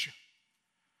future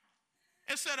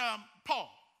and said, Paul,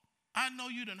 I know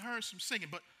you done heard some singing,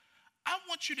 but I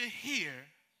want you to hear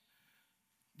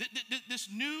this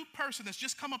new person that's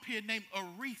just come up here named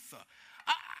Aretha.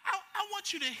 I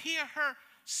want you to hear her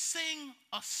sing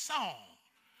a song.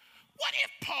 What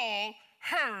if Paul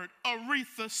heard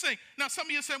Aretha sing? Now, some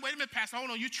of you are saying, wait a minute, Pastor,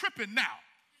 hold on, you're tripping now.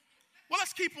 Well,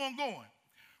 let's keep on going.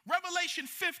 Revelation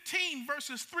 15,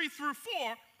 verses 3 through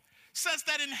 4, says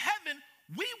that in heaven,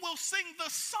 we will sing the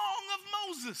song of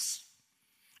Moses.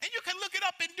 And you can look it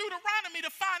up in Deuteronomy to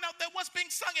find out that what's being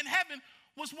sung in heaven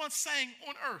was once sang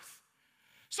on earth.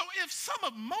 So if some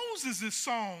of Moses'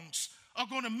 songs are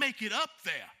going to make it up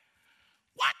there,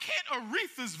 why can't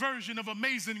Aretha's version of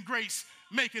Amazing Grace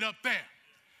make it up there?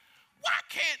 Why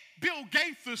can't Bill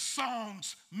Gaither's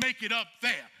songs make it up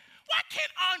there? Why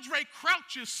can't Andre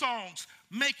Crouch's songs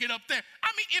make it up there? I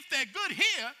mean, if they're good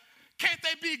here, can't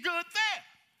they be good there?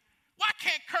 Why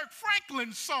can't Kirk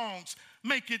Franklin's songs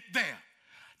make it there?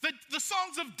 The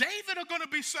songs of David are going to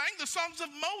be sang, the songs of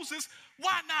Moses.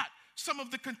 Why not some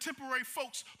of the contemporary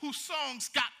folks whose songs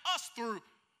got us through?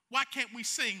 Why can't we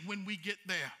sing when we get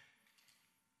there?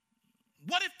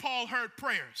 What if Paul heard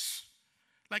prayers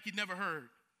like he'd never heard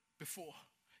before?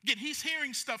 Again, he's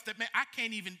hearing stuff that, man, I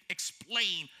can't even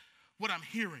explain what I'm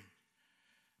hearing.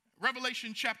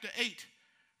 Revelation chapter 8,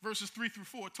 verses 3 through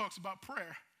 4 talks about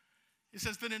prayer. It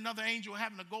says, then another angel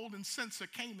having a golden censer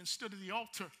came and stood at the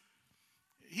altar.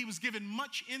 He was given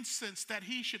much incense that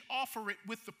he should offer it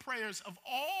with the prayers of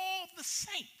all the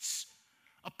saints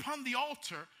upon the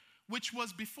altar which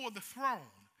was before the throne.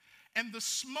 And the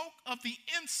smoke of the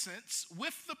incense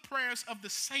with the prayers of the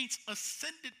saints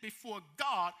ascended before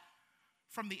God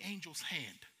from the angel's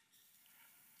hand.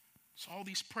 So all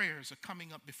these prayers are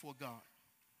coming up before God.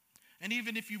 And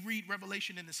even if you read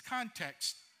Revelation in this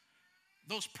context,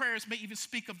 those prayers may even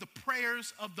speak of the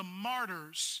prayers of the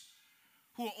martyrs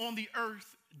who are on the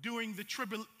earth during the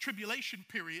tribulation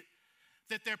period,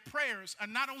 that their prayers are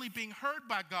not only being heard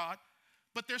by God,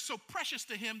 but they're so precious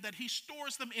to him that he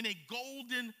stores them in a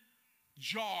golden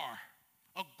jar,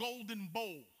 a golden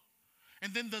bowl.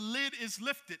 And then the lid is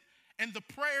lifted and the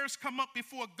prayers come up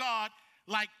before God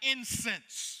like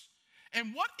incense.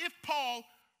 And what if Paul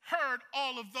heard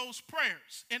all of those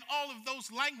prayers in all of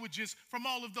those languages from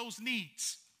all of those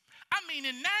needs? I mean,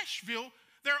 in Nashville,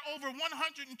 there are over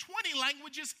 120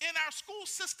 languages in our school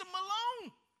system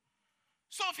alone.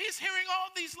 So if he's hearing all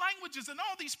these languages and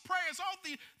all these prayers, all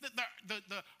the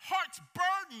heart's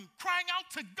burden, crying out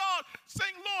to God,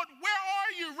 saying, Lord, where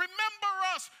are you? Remember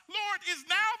us. Lord, is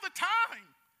now the time.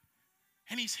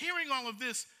 And he's hearing all of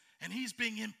this, and he's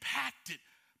being impacted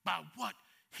by what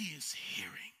he is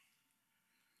hearing.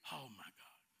 Oh, my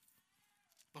God.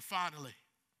 But finally,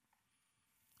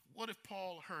 what if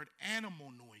Paul heard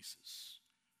animal noises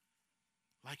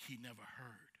like he never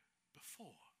heard before?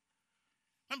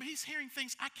 Remember, he's hearing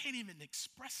things, I can't even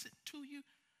express it to you,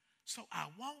 so I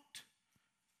won't.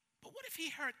 But what if he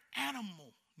heard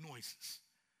animal noises?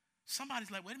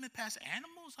 Somebody's like, wait a minute, Pastor,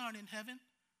 animals aren't in heaven.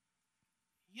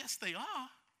 Yes, they are.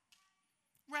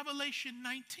 Revelation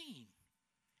 19.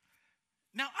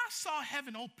 Now I saw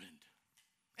heaven opened,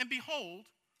 and behold,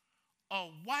 a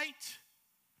white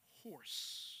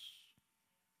horse.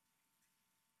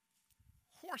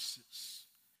 Horses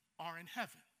are in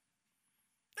heaven.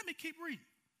 Let me keep reading.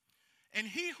 And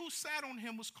he who sat on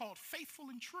him was called Faithful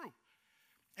and True,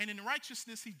 and in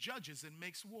righteousness he judges and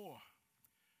makes war.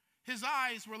 His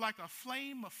eyes were like a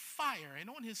flame of fire, and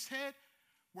on his head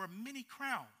were many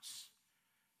crowns.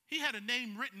 He had a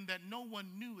name written that no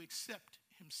one knew except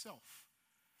himself.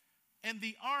 And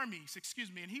the armies,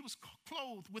 and he was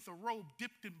clothed with a robe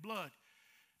dipped in blood,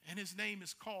 and his name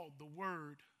is called the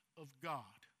Word of God.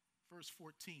 Verse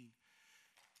 14.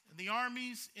 And the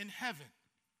armies in heaven,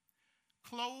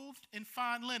 clothed in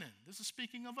fine linen, this is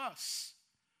speaking of us,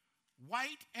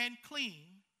 white and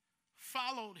clean,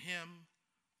 followed him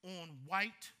on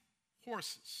white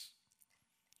horses.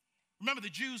 Remember, the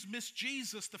Jews missed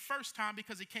Jesus the first time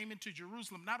because he came into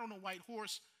Jerusalem not on a white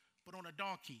horse, but on a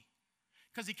donkey.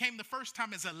 Because he came the first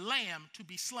time as a lamb to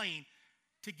be slain,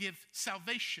 to give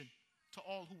salvation to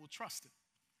all who will trust him.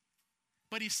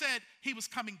 But he said he was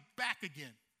coming back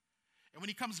again. And when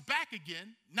he comes back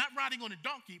again, not riding on a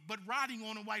donkey, but riding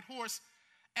on a white horse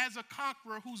as a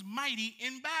conqueror who's mighty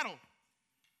in battle.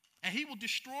 And he will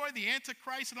destroy the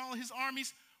Antichrist and all his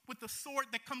armies with the sword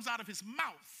that comes out of his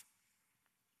mouth.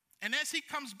 And as he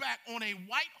comes back on a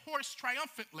white horse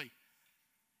triumphantly,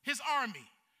 his army,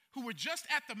 who were just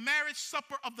at the marriage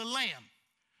supper of the Lamb,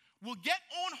 will get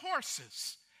on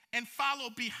horses and follow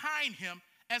behind him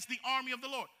as the army of the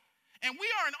Lord. And we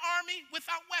are an army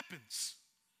without weapons,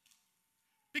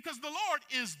 because the Lord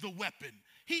is the weapon.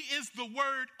 He is the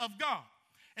word of God.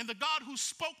 And the God who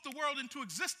spoke the world into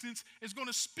existence is going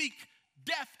to speak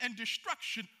death and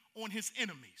destruction on his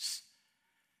enemies.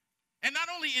 And not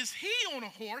only is he on a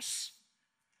horse,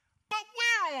 but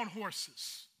we're on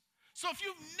horses. So if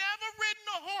you've never ridden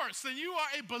a horse and you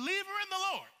are a believer in the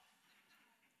Lord,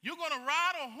 you're going to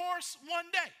ride a horse one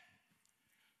day.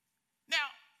 Now,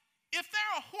 if there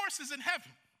are horses in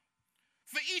heaven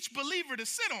for each believer to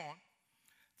sit on,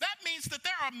 that means that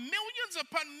there are millions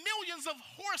upon millions of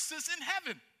horses in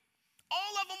heaven,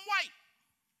 all of them white.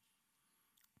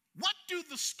 What do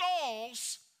the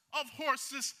stalls of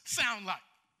horses sound like?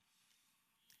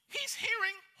 He's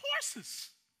hearing horses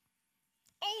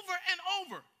over and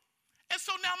over. And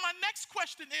so now my next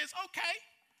question is, okay,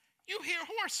 you hear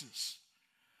horses,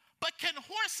 but can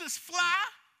horses fly?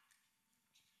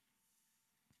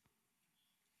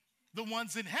 The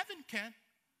ones in heaven can.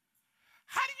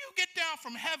 How do you get down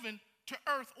from heaven to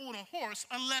earth on a horse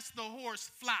unless the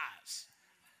horse flies?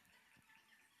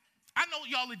 I know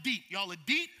y'all are deep. Y'all are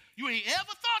deep. You ain't ever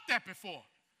thought that before.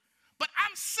 But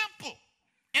I'm simple,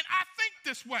 and I think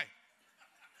this way.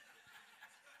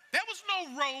 There was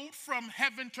no road from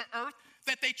heaven to earth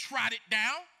that they trotted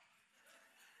down.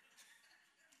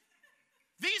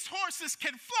 These horses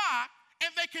can fly,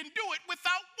 and they can do it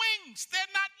without wings. They're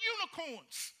not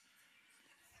unicorns.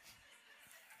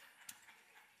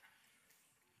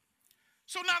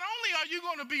 So not only are you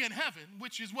going to be in heaven,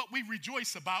 which is what we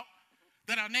rejoice about,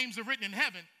 that our names are written in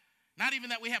heaven, not even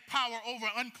that we have power over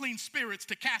unclean spirits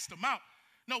to cast them out.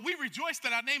 No, we rejoice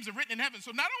that our names are written in heaven.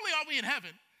 So not only are we in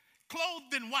heaven,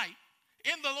 clothed in white,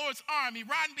 in the Lord's army,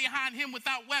 riding behind him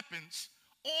without weapons,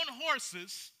 on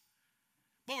horses,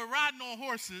 but we're riding on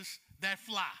horses that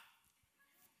fly.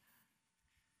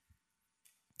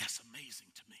 That's amazing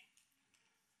to me.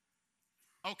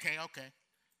 Okay.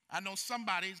 I know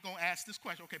somebody's going to ask this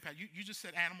question. Okay, Pat, you just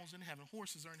said animals in heaven.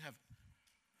 Horses are in heaven.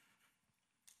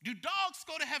 Do dogs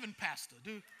go to heaven, Pastor?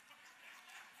 Do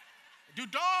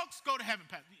dogs go to heaven,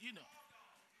 Pastor? You know,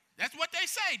 that's what they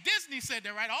say. Disney said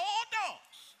that, right? All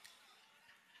dogs.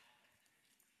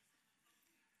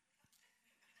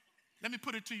 Let me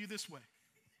put it to you this way.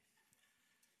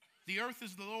 The earth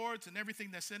is the Lord's and everything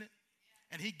that's in it,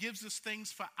 and he gives us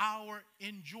things for our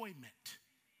enjoyment.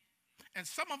 And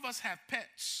some of us have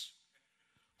pets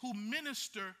who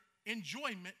minister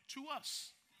enjoyment to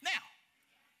us. Now,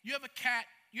 you have a cat,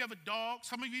 you have a dog,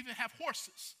 some of you even have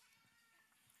horses.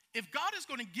 If God is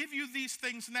going to give you these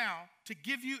things now to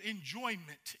give you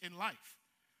enjoyment in life,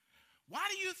 why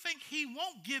do you think he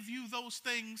won't give you those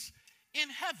things in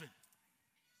heaven?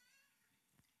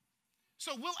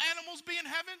 So will animals be in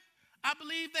heaven? I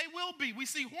believe they will be. We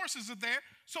see horses are there.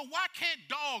 So why can't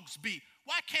dogs be?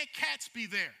 Why can't cats be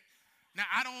there? Now,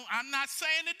 I'm not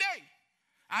saying today.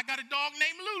 I got a dog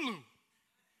named Lulu.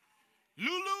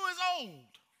 Lulu is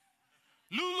old.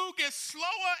 Lulu gets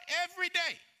slower every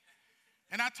day.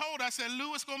 And I told her, I said,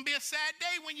 Lou, it's going to be a sad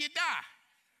day when you die.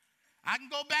 I can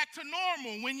go back to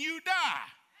normal when you die.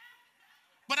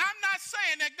 But I'm not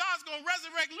saying that God's going to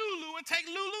resurrect Lulu and take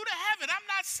Lulu to heaven. I'm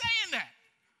not saying that.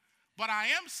 But I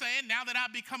am saying, now that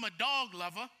I've become a dog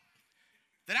lover,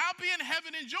 that I'll be in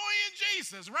heaven enjoying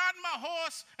Jesus, riding my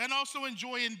horse, and also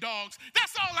enjoying dogs.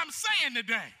 That's all I'm saying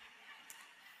today.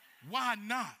 Why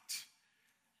not?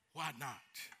 Why not?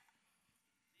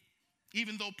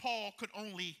 Even though Paul could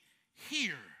only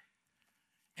hear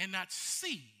and not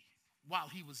see while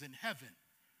he was in heaven,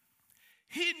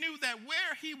 he knew that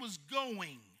where he was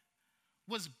going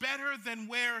was better than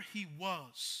where he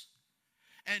was.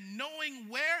 And knowing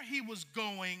where he was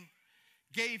going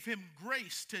gave him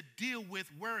grace to deal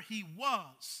with where he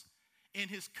was in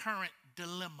his current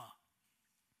dilemma.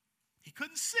 He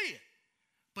couldn't see it,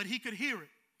 but he could hear it.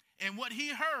 And what he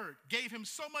heard gave him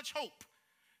so much hope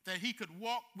that he could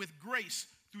walk with grace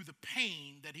through the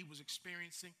pain that he was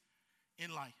experiencing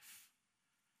in life.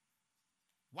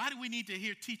 Why do we need to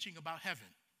hear teaching about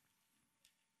heaven?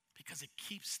 Because it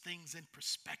keeps things in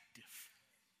perspective.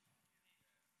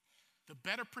 The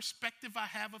better perspective I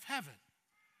have of heaven,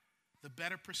 the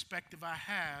better perspective I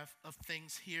have of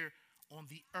things here on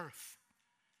the earth.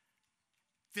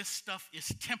 This stuff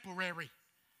is temporary.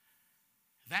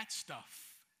 That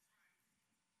stuff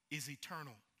is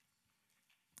eternal.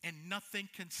 And nothing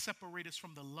can separate us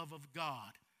from the love of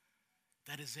God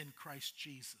that is in Christ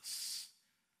Jesus.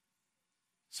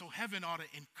 So heaven ought to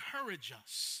encourage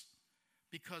us,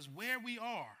 because where we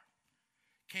are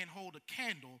can't hold a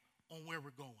candle on where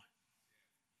we're going.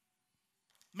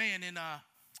 Man, in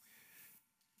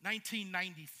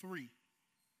 1993,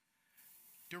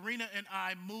 Dorena and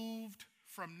I moved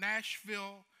from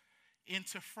Nashville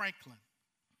into Franklin.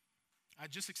 I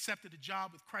just accepted a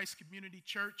job with Christ Community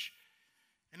Church,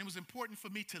 and it was important for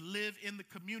me to live in the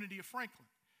community of Franklin.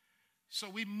 So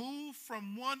we moved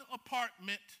from one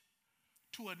apartment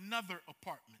to another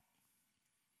apartment.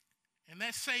 And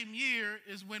that same year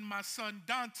is when my son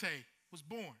Dante was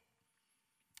born.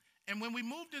 And when we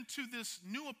moved into this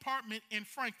new apartment in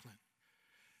Franklin,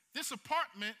 this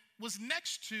apartment was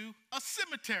next to a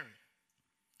cemetery.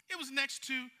 It was next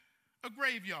to a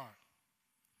graveyard.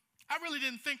 I really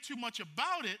didn't think too much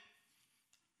about it,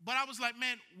 but I was like,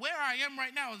 man, where I am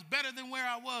right now is better than where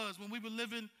I was when we were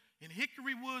living in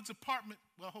Hickory Woods apartment.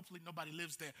 Well, hopefully nobody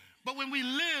lives there. But when we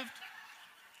lived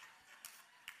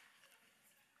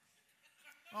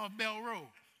on Bell Road,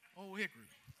 Old Hickory.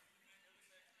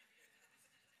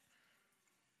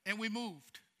 And we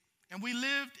moved. And we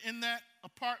lived in that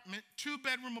apartment,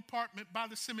 2-bedroom apartment by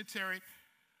the cemetery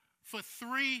for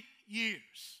 3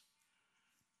 years.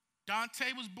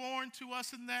 Dante was born to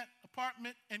us in that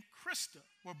apartment, and Krista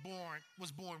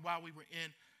was born while we were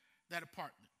in that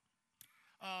apartment.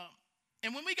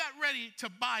 And when we got ready to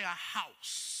buy a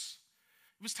house,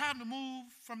 it was time to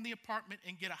move from the apartment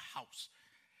and get a house.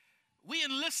 We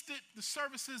enlisted the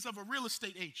services of a real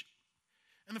estate agent.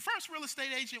 And the first real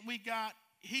estate agent we got,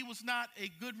 he was not a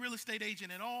good real estate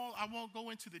agent at all. I won't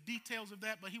go into the details of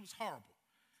that, but he was horrible.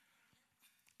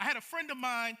 I had a friend of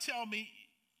mine tell me,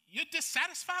 you're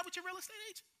dissatisfied with your real estate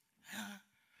agent?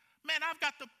 Man, I've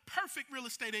got the perfect real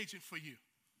estate agent for you.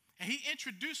 And he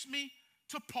introduced me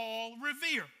to Paul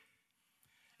Revere.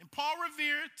 And Paul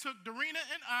Revere took Dorena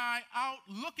and I out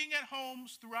looking at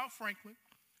homes throughout Franklin.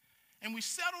 And we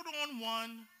settled on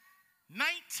one,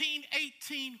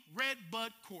 1918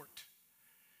 Redbud Court.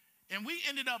 And we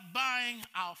ended up buying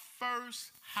our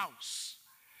first house.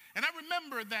 And I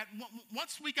remember that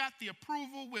once we got the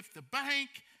approval with the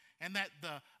bank and that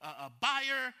the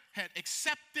buyer had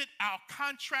accepted our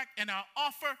contract and our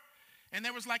offer, and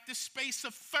there was like this space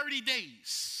of 30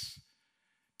 days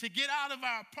to get out of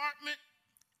our apartment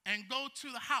and go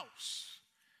to the house.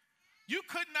 You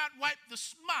could not wipe the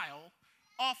smile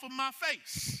off of my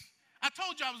face. I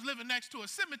told you I was living next to a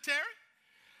cemetery.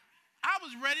 I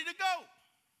was ready to go.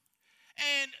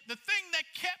 And the thing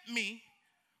that kept me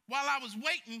while I was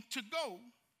waiting to go,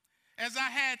 as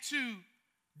I had to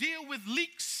deal with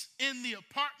leaks in the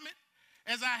apartment,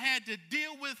 as I had to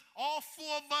deal with all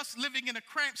 4 of us living in a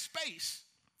cramped space,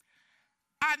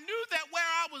 I knew that where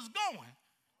I was going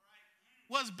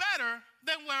was better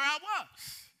than where I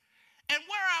was. And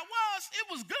where I was, it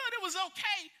was good, it was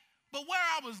okay, but where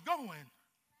I was going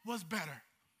was better.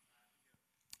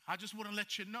 I just want to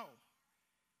let you know,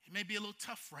 it may be a little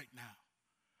tough right now.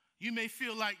 You may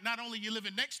feel like not only you're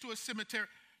living next to a cemetery,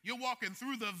 you're walking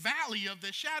through the valley of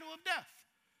the shadow of death.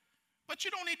 But you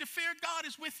don't need to fear. God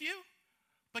is with you.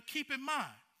 But keep in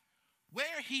mind,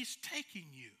 where he's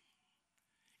taking you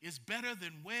is better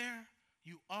than where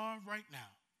you are right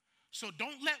now. So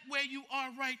don't let where you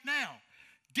are right now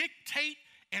dictate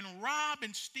and rob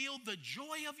and steal the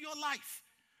joy of your life,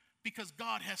 because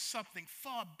God has something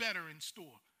far better in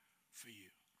store for you.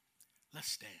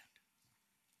 Let's stand.